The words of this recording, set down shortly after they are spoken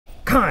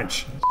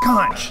Conch.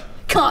 Conch.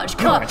 That's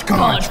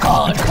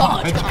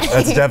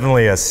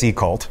definitely a sea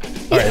cult.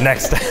 All right,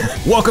 next.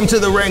 Welcome to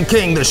the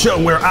Ranking, the show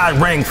where I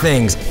rank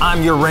things.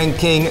 I'm your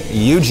ranking,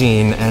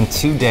 Eugene, and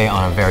today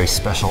on a very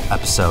special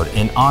episode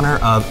in honor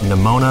of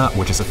Nimona,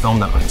 which is a film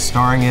that I'm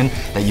starring in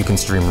that you can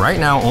stream right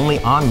now only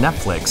on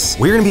Netflix.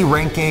 We're gonna be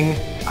ranking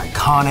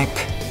iconic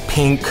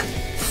pink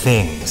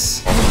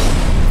things.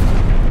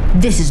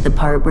 This is the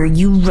part where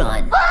you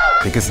run.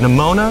 Because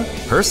Nimona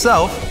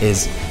herself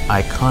is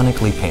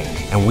iconically pink,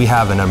 and we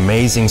have an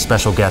amazing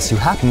special guest who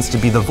happens to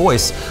be the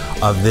voice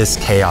of this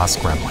chaos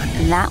gremlin.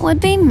 And that would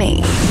be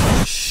me.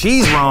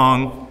 She's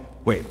wrong.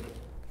 Wait,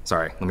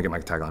 sorry, let me get my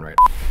tagline right.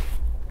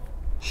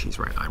 She's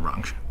right, I'm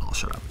wrong. I'll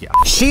shut up, yeah.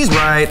 She's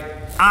right,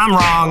 I'm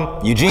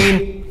wrong.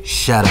 Eugene,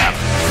 shut up.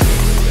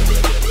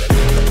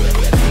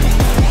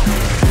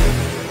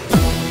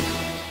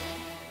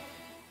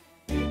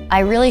 I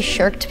really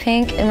shirked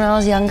pink when I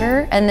was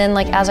younger, and then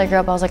like as I grew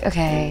up, I was like,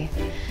 okay,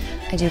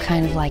 I do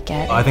kind of like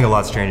it. I think a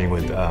lot's changing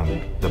with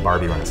the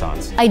Barbie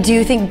renaissance. I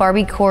do think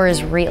Barbie core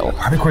is real.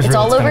 Barbie core is it's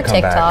real. all over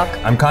TikTok.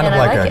 I'm kind of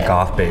like a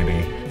goth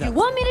baby. You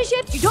want me to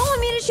shift? You don't want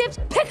me to shift?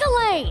 Pick a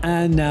lane.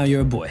 And now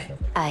you're a boy.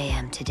 I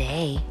am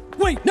today.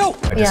 Wait, no!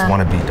 I just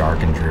want to be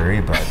dark and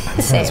dreary, but I'm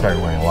gonna start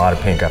wearing a lot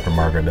of pink after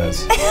Margot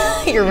does.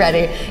 You're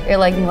ready. You're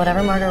like,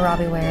 whatever Margot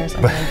Robbie wears,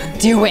 I'm gonna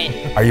do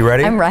it. Are you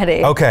ready? I'm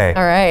ready. Okay.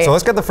 All right. So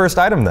let's get the first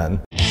item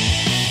then.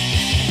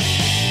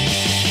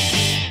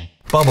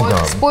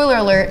 Bubblegum. Spoiler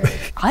alert,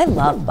 I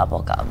love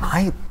bubblegum.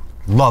 I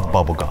love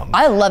bubblegum.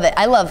 I love it.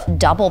 I love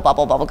double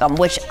bubblegum,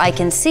 which I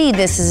can see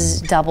this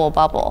is double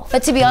bubble.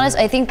 But to be honest,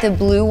 I think the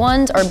blue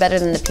ones are better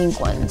than the pink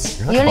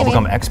ones. You're like a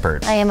bubblegum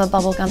expert. I am a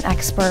bubblegum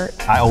expert.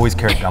 I always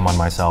carry gum on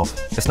myself.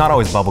 It's not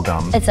always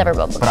bubblegum. It's never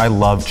bubblegum. But I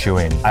love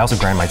chewing. I also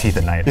grind my teeth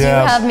at night. Do you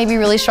have maybe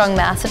really strong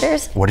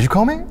masseters? What did you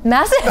call me?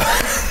 I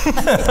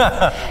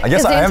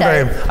guess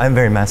I am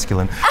very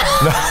masculine.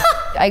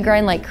 I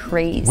grind like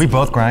crazy. We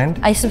both grind?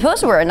 I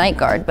supposed to wear a night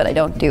guard, but I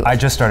don't do it. I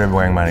just started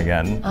wearing mine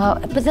again.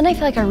 But then I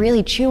feel like I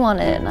really chew on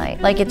it at night.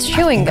 Like it's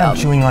chewing gum. I'm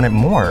chewing on it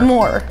more.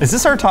 More. Is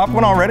this our top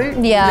one already?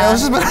 Yeah. Yeah,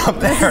 this has been up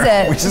there. This is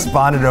it. We just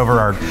bonded over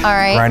our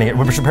grinding it,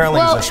 which apparently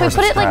is a should we source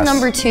put of it like stress.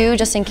 number 2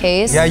 just in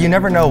case? Yeah, you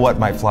never know what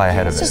might fly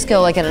ahead of it. Let's just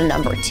go like at a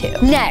number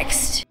 2.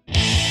 Next.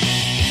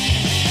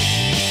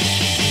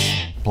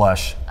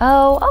 Blush.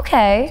 Oh,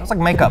 okay. Sounds like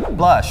makeup.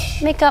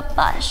 Blush. Makeup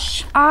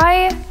blush.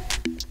 I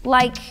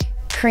like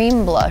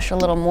cream blush a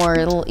little more, a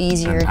little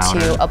easier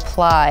to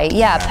apply.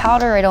 Yeah,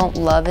 powder I don't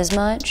love as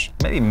much.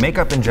 Maybe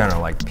makeup in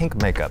general, like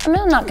pink makeup. I mean,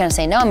 I'm not gonna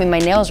say no. I mean, my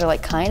nails are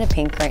like kind of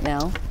pink right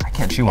now. I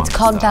can't chew on it. It's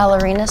called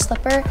ballerina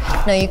slipper.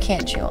 No, you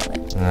can't chew on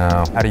it.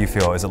 No. How do you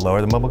feel? Is it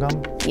lower than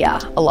bubblegum? Yeah,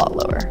 a lot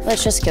lower.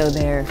 Let's just go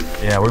there.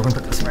 Yeah, we're gonna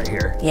put this right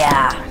here.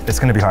 Yeah. It's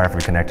gonna be hard if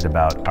we connected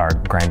about our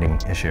grinding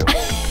issue.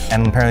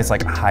 And apparently it's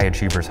like high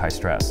achievers, high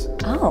stress.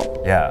 Oh.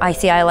 Yeah. I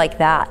see, I like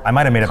that. I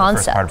might have made up the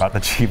first part about the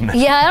achievement.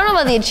 Yeah, I don't know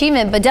about the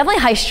achievement, but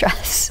definitely high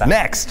stress.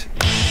 Next.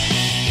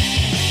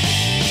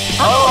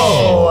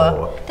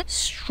 Oh.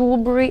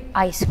 Strawberry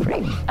ice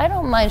cream. I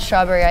don't mind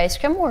strawberry ice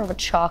cream, more of a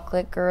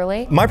chocolate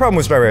girly. My problem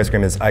with strawberry ice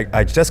cream is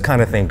I just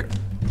kind of think,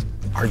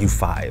 are you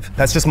 5?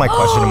 That's just my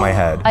question in my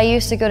head. I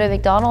used to go to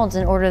McDonald's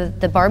and order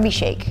the Barbie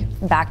shake,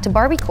 back to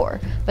Barbie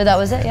core, but that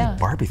was it, yeah.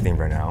 Barbie themed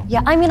right now.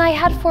 Yeah, I mean, I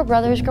had 4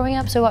 brothers growing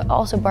up, so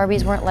also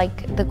Barbies weren't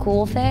like the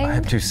cool thing. I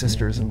have 2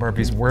 sisters and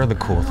Barbies were the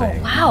cool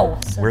thing. Wow.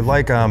 We're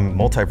like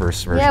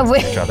multiverse versions of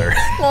each other.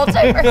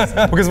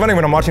 Multiverse. Because funny,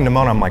 when I'm watching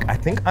Nimona, I'm like, I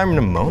think I'm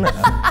Nimona.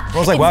 I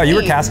was like, wow, you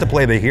were cast to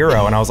play the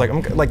hero, and I was like,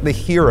 I'm like the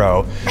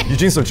hero.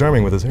 Eugene's so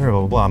charming with his hair,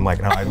 blah, blah, blah. I'm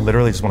like, no, I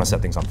literally just want to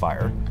set things on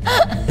fire.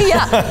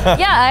 Yeah,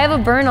 I have a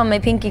burn on my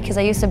pinky because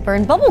I used to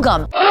burn bubble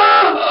gum.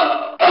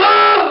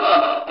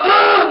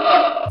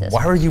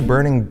 Why were you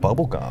burning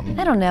bubble gum?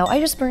 I don't know, I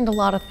just burned a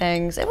lot of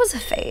things. It was a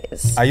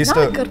phase. Not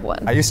a good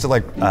one. I used to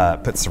like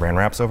put saran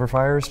wraps over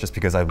fires just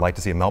because I'd like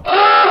to see it melt.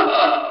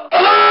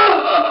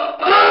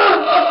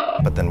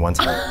 But then once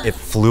it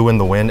flew in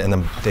the wind and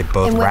then they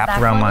both wrapped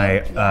around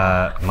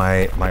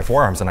my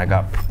forearms and I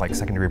got like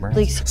second-degree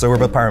burns. So we're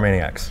both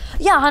pyromaniacs.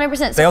 Yeah,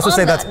 100%. They also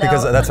say that's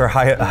because that's our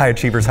high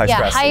achievers, high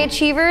stress. Yeah, high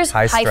achievers,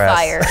 high stress.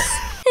 fires.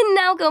 And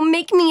now go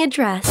make me a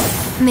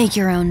dress. Make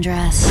your own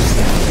dress.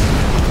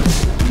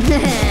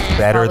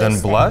 Better than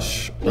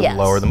blush? Or Yes.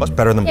 Lower than blush?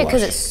 Better than blush. Yeah,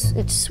 because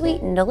it's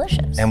sweet and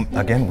delicious. And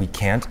again, we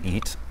can't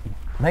eat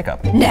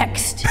makeup.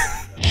 Next.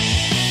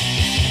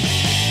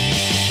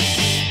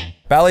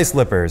 Ballet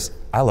slippers.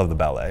 I love the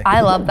ballet.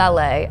 I love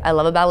ballet. I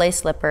love a ballet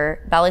slipper.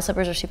 Ballet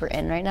slippers are super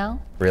in right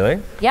now.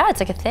 Really? Yeah, it's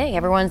like a thing.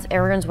 Everyone's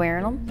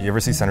wearing them. You ever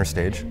see Center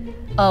Stage?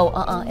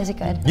 Oh, is it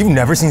good? You've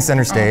never seen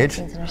Center Stage?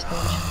 I haven't seen Center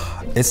Stage.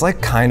 It's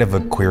like kind of a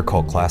queer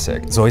cult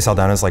classic. Zoe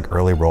Saldana's like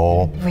early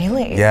role.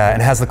 Really? Yeah,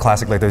 and it has the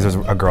classic, like there's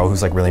a girl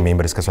who's like really mean,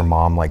 but it's because her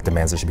mom like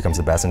demands that she becomes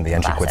the best, and at the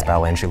end she quits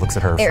ballet and she looks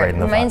at her afraid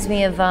in the reminds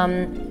me of,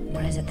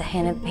 what is it, the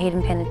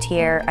Hayden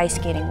Panettiere ice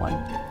skating one.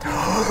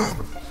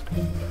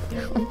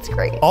 That's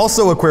great.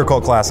 Also a queer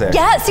cult classic.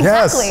 Yes,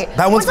 exactly. Yes.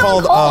 That one's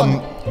called,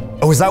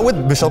 oh, is that with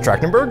Michelle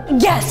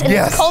Trachtenberg? Yes, and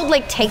it's called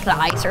like Take the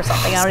Ice or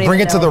something. I don't Bring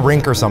even it know. to the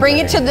rink or something.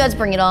 Let's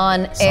bring it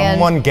on.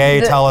 Someone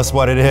gay, tell us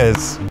what it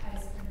is.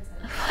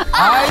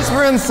 Ice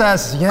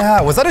Princess,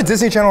 yeah. Was that a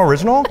Disney Channel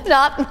original?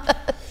 Not.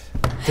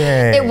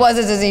 Dang. It was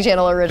a Disney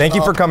Channel original. Thank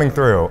you for coming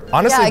through.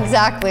 Honestly, yeah,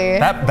 exactly.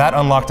 That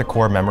unlocked a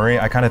core memory.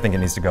 I kind of think it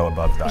needs to go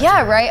above that.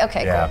 Yeah, right?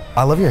 Okay, yeah. cool.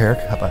 I love your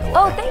haircut, by the way.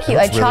 Oh, thank you.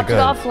 I chopped really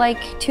it off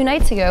like 2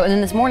 nights ago, and then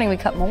this morning we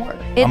cut more.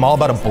 I'm all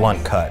about a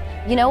blunt cut.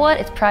 You know what?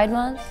 It's Pride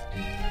Month.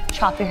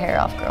 Chop your hair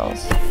off,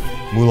 girls.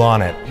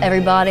 Mulan it.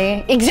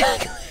 Everybody.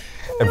 Exactly.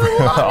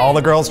 All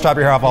the girls, chop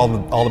your hair off. All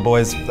the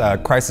boys,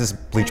 crisis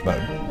bleach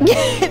mode.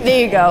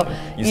 There you go.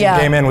 You see a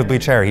gay man with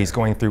bleach hair. He's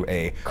going through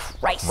a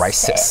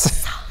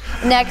crisis.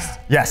 Next.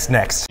 Yes,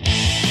 next.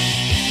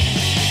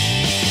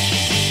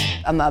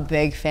 I'm a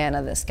big fan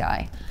of this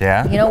guy.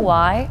 Yeah? You know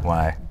why?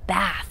 Why?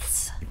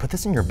 Baths. You put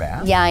this in your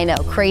bath? Yeah, I know,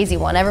 crazy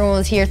one. Everyone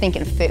was here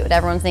thinking food.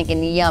 Everyone's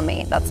thinking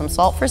yummy. That's some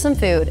salt for some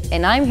food.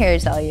 And I'm here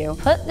to tell you,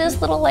 put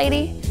this little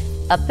lady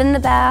up in the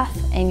bath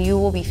and you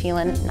will be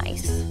feeling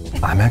nice.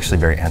 I'm actually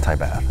very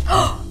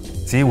anti-bath.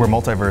 See, we're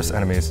multiverse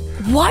enemies.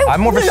 Why?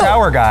 I'm more of a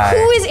shower guy.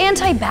 Who is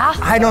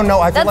anti-bath? I don't know.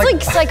 I feel That's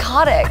like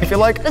psychotic. I feel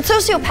like that's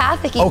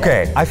sociopathic. Even.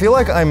 Okay, I feel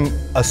like I'm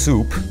a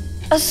soup.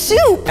 A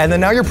soup. And then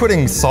now you're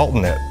putting salt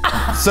in it.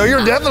 So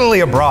you're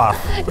definitely a broth.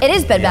 It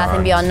is Bed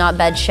Bath & Beyond, not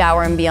Bed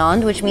Shower &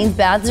 Beyond, which means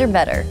baths are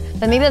better.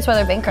 But maybe that's why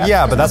they're bankrupt.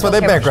 Yeah, but that's why they're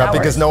bankrupt,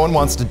 because no one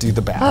wants to do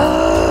the bath.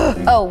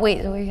 Oh,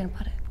 wait, where are you gonna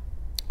put it?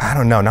 I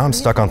don't know. Now I'm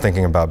stuck on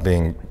thinking about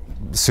being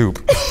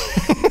soup.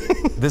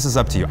 This is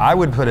up to you. I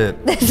would put it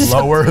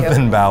lower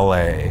than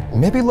ballet.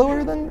 Maybe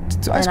lower than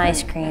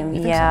ice cream?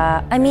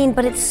 Yeah. I mean,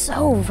 but it's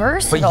so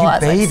versatile.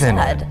 But you bathe in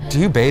it. Do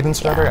you bathe in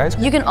strawberry ice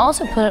cream? You can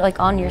also put it like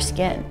on your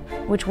skin,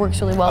 which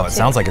works really well too. It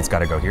sounds like it's got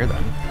to go here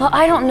then. Well,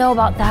 I don't know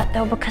about that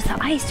though, because the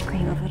ice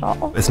cream of it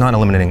all. It's not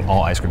eliminating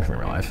all ice cream from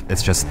your life.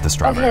 It's just the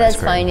strawberry ice cream. Okay,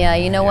 that's fine. Yeah.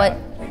 You know what?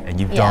 And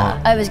you don't. Yeah,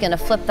 I was gonna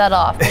flip that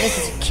off. But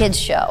this is a kids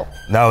show.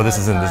 No, this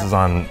isn't. This is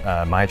on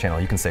my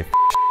channel. You can say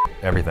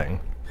everything.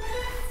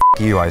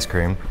 You ice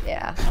cream.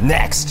 Yeah.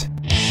 Next.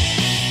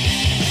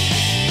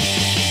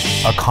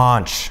 A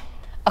conch.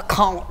 A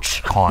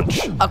conch.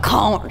 Conch. A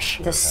conch.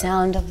 The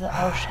sound of the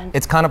ocean.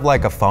 It's kind of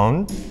like a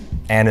phone,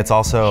 and it's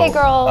also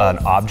an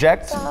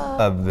object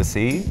of the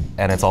sea,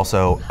 and it's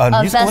also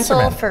a musical vessel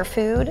instrument. for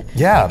food.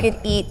 Yeah. You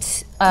could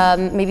eat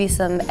maybe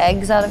some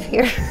eggs out of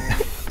here.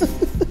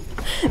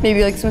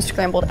 Maybe like some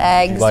scrambled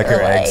eggs. Like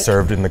your eggs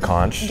served in the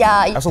conch. Yeah.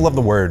 I also love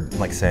the word,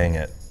 like saying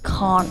it.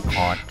 Conch.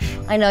 Conch.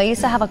 I know, I used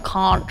to have a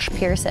conch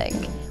piercing,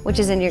 which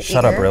is in your ear.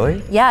 Shut up,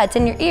 really? Yeah, it's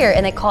in your ear,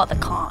 and they call it the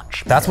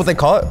conch. That's what they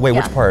call it? Wait,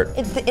 which part?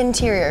 It's the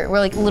interior, where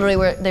like literally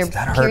where they're Does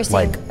that piercing.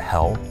 hurt like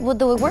hell? Well,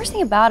 the worst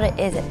thing about it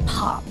is it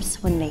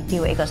pops when they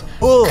do it. It goes,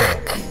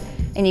 ugh.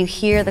 And you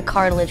hear the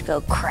cartilage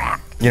go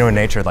crack. You know, in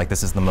nature, like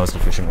this is the most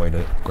efficient way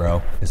to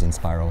grow, is in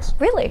spirals.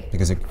 Really?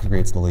 Because it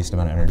creates the least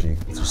amount of energy.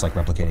 It's just like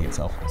replicating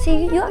itself.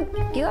 See, you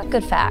got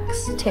good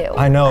facts too.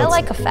 I know. I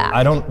like a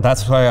fact.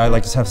 That's why I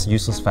like to have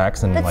useless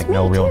facts and like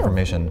no real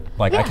information.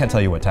 Like I Yeah. can't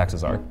tell you what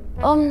taxes are.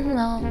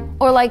 No.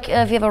 Or like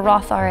if you have a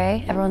Roth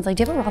RA, everyone's like,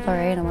 do you have a Roth RA?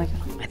 And I'm like,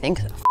 I think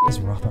so. What's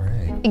a Roth RA?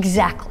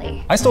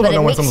 Exactly. I still but don't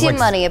know when it makes someone's you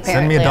like, money,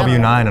 send me a apparently.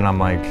 W-9 and I'm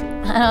like,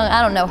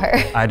 I don't know her.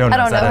 I don't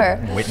know. Is that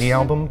a Whitney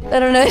album? I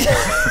don't know.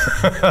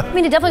 I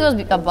mean, it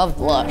definitely goes above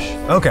blush.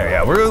 Okay,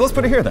 yeah, let's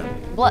put it here then.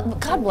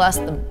 God bless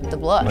the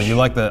blush. Well, you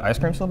like the ice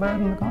cream still better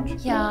than the conch?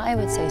 Yeah, I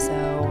would say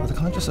so. But the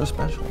conch is so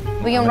special.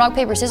 We can rock,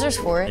 paper, scissors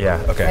for it.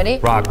 Yeah, okay. Ready?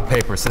 Rock,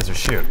 paper, scissors,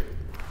 shoot.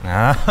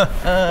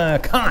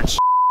 Conch.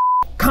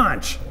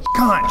 Conch.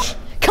 Conch.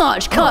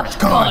 Conch, conch,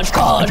 conch, conch,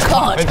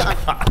 conch,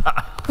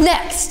 conch.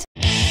 Next.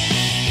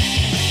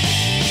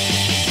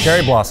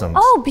 Cherry blossoms.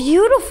 Oh,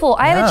 beautiful.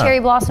 I have a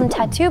cherry blossom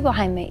tattoo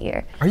behind my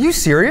ear. Are you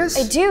serious?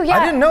 I do, yeah.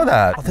 I didn't know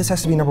that. Oh, this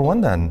has to be number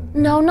 1 then.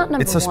 No, not number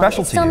 1. It's so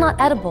special It's to still you.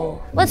 not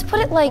edible. Let's put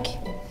it like.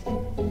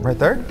 Right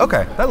there?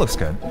 Okay, that looks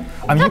good.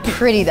 I mean, How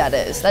pretty that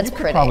is. That's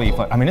pretty. probably,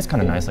 I mean, it's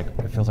kind of nice. Like,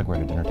 it feels like we're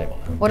at a dinner table.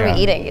 What are we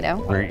eating, you know?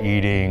 We're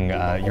eating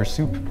your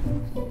soup.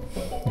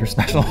 Your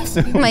special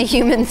soup. My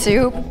human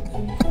soup.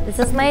 This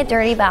is my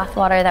dirty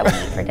bathwater that we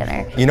eat for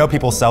dinner. You know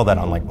people sell that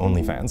on like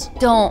OnlyFans.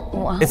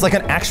 Don't. It's like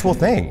an actual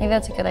thing. Maybe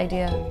that's a good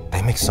idea.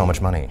 They make so much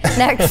money.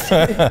 Next.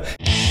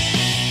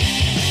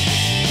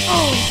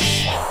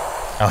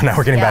 Oh, now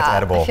we're getting back to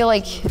edible. I feel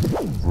like.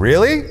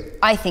 Really?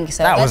 I think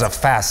so. That was a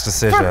fast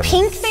decision. For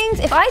pink things,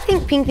 if I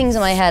think pink things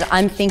in my head,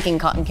 I'm thinking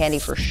cotton candy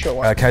for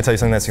sure. Can I tell you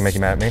something that's gonna make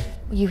you mad at me?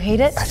 You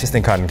hate it? I just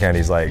think cotton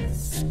candy's like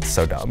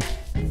so dumb.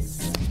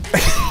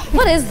 What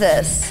What is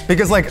this?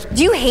 Because like,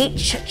 Do you hate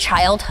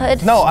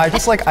childhood? no, I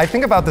just like, I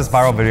think about this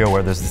viral video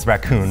where there's this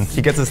raccoon.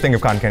 He gets this thing of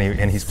cotton candy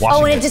and he's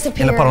washing and it disappears.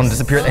 in the puddle and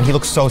disappears, and he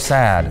looks so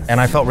sad.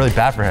 And I felt really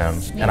bad for him.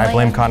 And I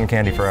blame cotton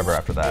candy forever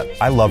after that.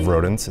 I love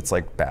rodents. It's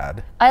like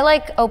bad. I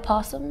like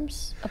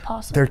opossums.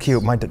 Opossums. They're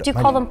cute. Do you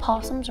call them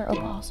possums or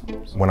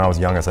opossums? When I was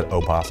young, I said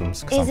opossums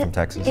because I'm from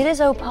Texas. It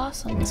is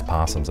opossum. It's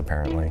possums,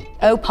 apparently.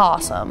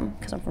 Opossum,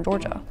 because I'm from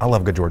Georgia. I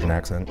love a good Georgian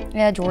accent.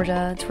 Yeah,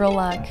 Georgia. It's real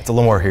like. It's a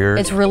little more here.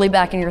 It's really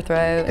back in your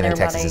throat. And in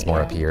Texas, it's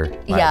more up here.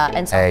 Like, Yeah,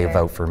 and hey, softer.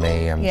 vote for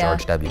me. I'm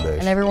George W. Bush.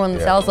 And everyone in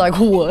the South's like,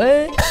 what?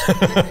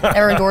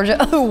 Everyone in Georgia,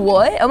 oh,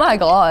 what? Oh my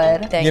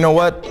God. Dang. You know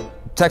what?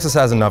 Texas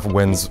has enough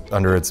wins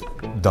under its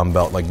dumb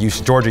belt. Like,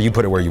 Georgia, you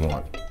put it where you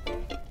want.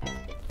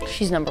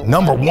 She's number one.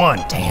 Number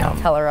one, damn.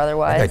 Tell her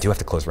otherwise. I do have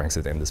to close ranks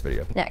at the end of this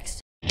video. Next.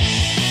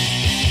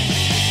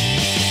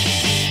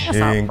 That's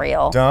not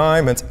real.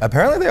 Diamonds.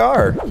 Apparently they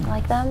are. I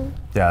like them.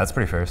 Yeah, that's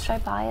pretty fair. Should I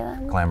buy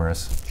them?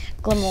 Glamorous.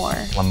 Glamour.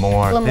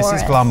 Glamour. This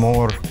is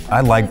glamour. I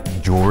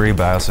like jewelry,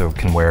 but I also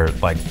can wear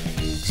like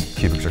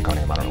cubic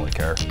zirconium. I don't really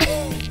care.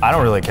 I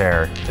don't really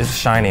care. It's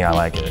shiny. I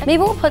like it.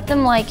 Maybe we'll put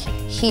them like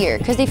here,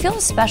 because they feel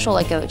special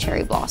like a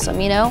cherry blossom,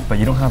 you know? But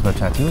you don't have a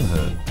tattoo of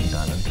the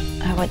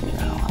diamond. I wouldn't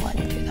know. I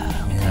wouldn't do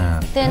that. Yeah.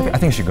 Then- I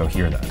think it should go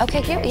here then.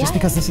 Okay, here, yeah. Just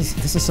because this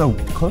is so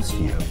close to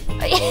you.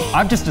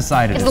 I've just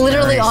decided It's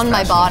literally on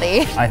my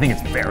body. I think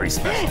it's very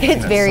special.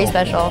 It's very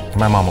special.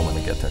 My mom won't let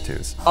me get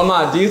tattoos.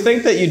 Alma, do you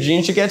think that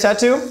Eugene should get a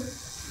tattoo?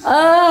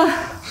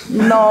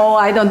 No,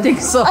 I don't think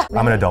so.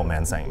 I'm an adult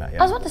man saying that,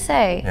 I was yeah. about to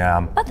say.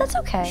 Yeah. But that's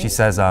okay. She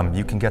says,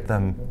 you can get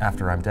them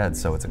after I'm dead,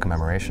 so it's a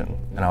commemoration.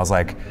 And I was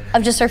like,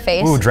 Of just her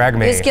face. ooh, drag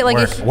me. You just get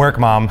like work,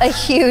 mom. a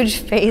huge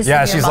face.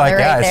 Yeah, of your she's mother like,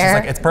 yeah, right she's there.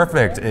 like, it's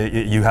perfect.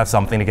 You have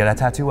something to get a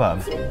tattoo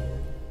of.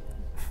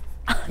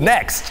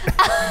 Next.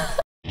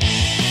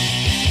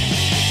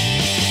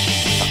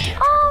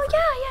 Oh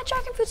yeah,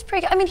 dragon fruit's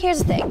pretty good. I mean, here's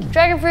the thing.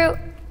 Dragon fruit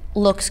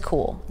looks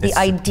cool. The It's-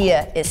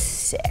 idea is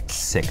sick.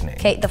 Sickening.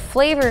 Okay, the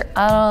flavor,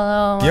 I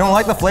don't know. You don't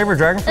like the flavor of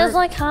dragon fruit? It's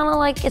like kind of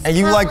like it's. And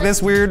you kinda like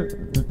this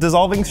weird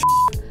dissolving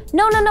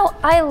No.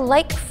 I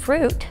like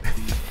fruit.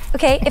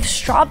 Okay, if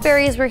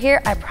strawberries were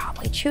here, I'd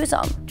probably choose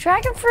them.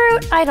 Dragon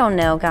fruit, I don't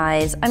know,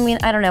 guys. I mean,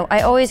 I don't know.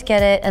 I always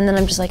get it, and then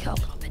I'm just like a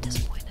little bit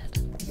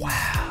disappointed.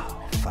 Wow,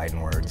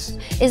 fighting words.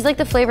 It's like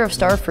the flavor of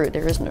star fruit.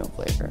 There is no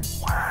flavor.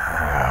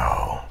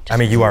 Wow. I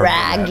mean, you are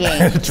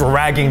Dragging.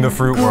 dragging the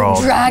fruit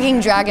world.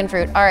 Dragging dragon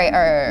fruit. All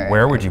right.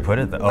 Where would you put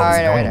it? Oh, is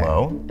it going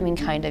low? I mean,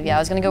 kind of, yeah. I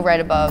was gonna go right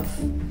above.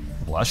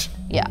 Blush?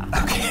 Yeah.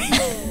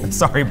 Okay.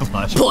 Sorry,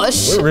 blush.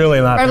 Blush. We're really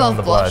not Right feeling above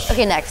the blush.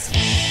 Okay, next.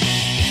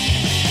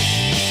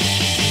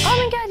 Oh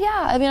my God,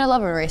 yeah. I mean, I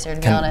love an eraser,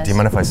 to be honest. Do you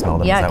mind if I smell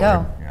them? Yeah, Is that go.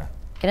 weird? Yeah.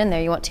 Get in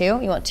there. You want two?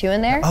 You want two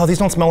in there? Oh, these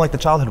don't smell like the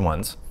childhood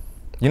ones.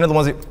 You know the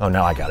ones oh,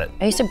 now I got it.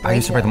 I used to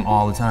break them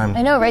all the time.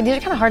 I know, right? These are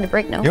kind of hard to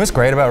break, no? You know what's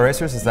great about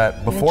erasers is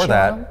that before chew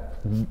that, on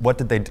what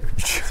did they do?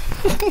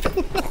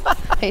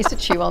 I used to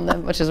chew on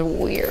them, which is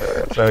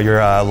weird. So you're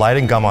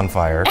lighting gum on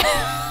fire.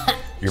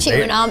 You're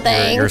Chewing on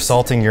things. You're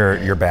salting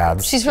your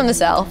babs. She's from the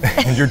South.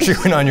 And you're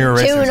chewing on your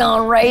erasers. Chewing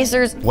on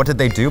razors. What did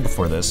they do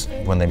before this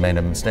when they made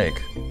a mistake?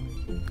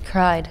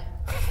 Cried.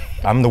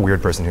 I'm the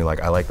weird person who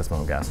I like the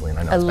smell of gasoline.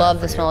 I know I it's bad love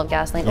for the smell of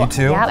gasoline. You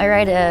too? Yeah, I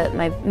ride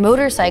my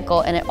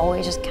motorcycle and it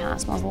always just kind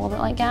of smells a little bit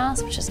like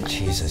gas, which is nice.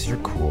 Jesus, you're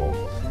cool.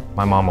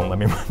 My mom won't let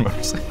me ride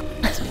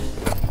motorcycles.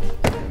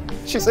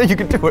 She said you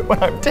can do it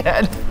when I'm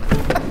dead.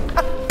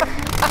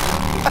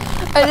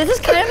 All right, this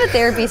is kind of a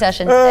therapy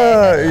session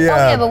today. yeah. Oh,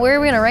 yeah, but where are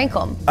we gonna rank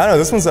them? I don't know,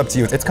 this one's up to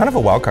you. It's kind of a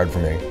wild card for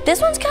me.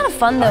 This one's kind of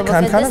fun though,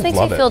 because kind this of makes me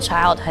love it. feel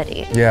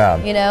childhoody.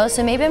 Yeah. You know,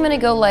 so maybe I'm gonna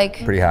go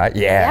like. Pretty high?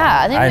 Yeah.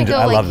 Yeah, I think I'm gonna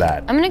go I like. love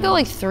that. I'm gonna go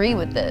like 3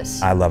 with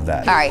this. I love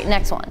that. All right,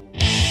 next one.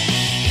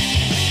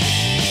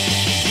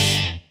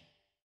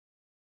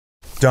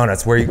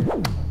 Donuts, where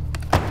you...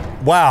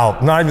 Wow,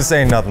 not even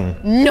saying nothing.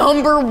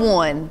 Number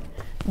 1.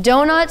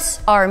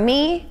 Donuts are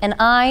me and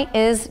I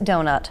is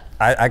donut.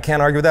 I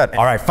can't argue with that.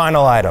 All right,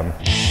 final item.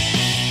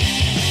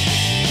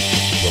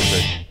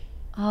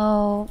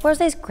 Oh,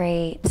 rosé's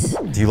great.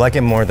 Do you like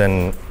it more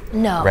than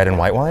No. red and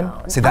white wine?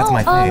 See, that's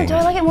my thing. Do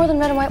I like it more than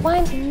red and white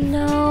wine?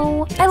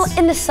 No.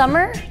 In the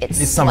summer, it's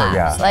summer,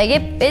 slaps. yeah. Like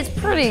it's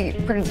pretty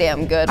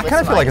damn good. I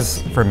kind of feel like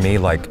it's, for me,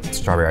 like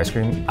strawberry ice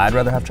cream. I'd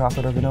rather have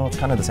chocolate or vanilla. It's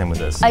kind of the same with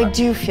this. I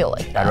do feel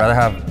like that. I'd rather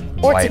have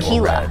Or white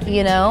tequila, or red.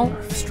 you know?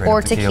 Straight or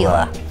up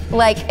tequila.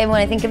 Like, and when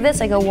I think of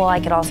this, I go, well, I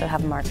could also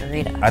have a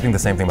margarita. I think the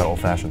same thing about old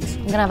fashions.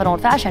 I'm gonna have an old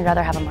fashioned, I'd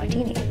rather have a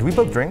martini. Do we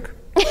both drink?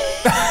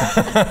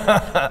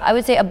 I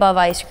would say above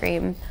ice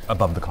cream.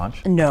 Above the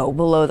conch? No,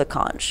 below the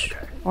conch.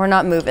 Okay. We're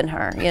not moving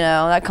her, you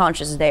know? That conch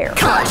is there.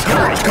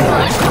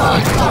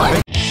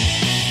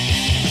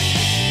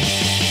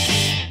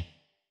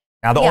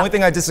 Now, the only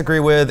thing I disagree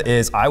with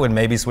is I would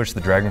maybe switch the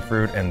dragon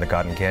fruit and the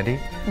cotton candy.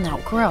 No,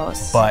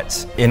 gross.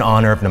 But in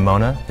honor of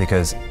Nimona,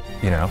 because,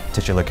 you know,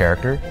 titular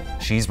character,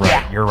 she's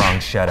right, you're wrong,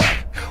 shut up.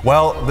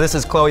 Well, this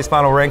is Chloe's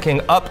final ranking.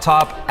 Up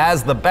top,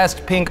 as the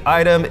best pink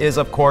item is,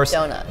 of course,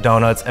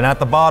 donuts. And at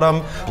the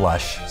bottom,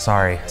 blush.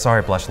 Sorry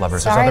blush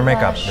lovers. Sorry, There's other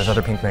makeup, blush. there's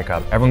other pink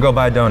makeup. Everyone go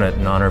buy a donut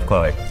in honor of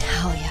Chloe.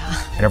 Hell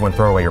yeah. And everyone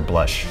throw away your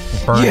blush.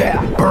 Burn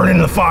Yeah. it. Burn it in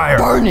the fire.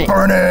 Burn it.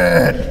 Burn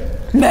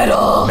it.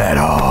 Metal.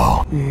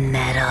 Metal.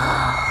 Metal.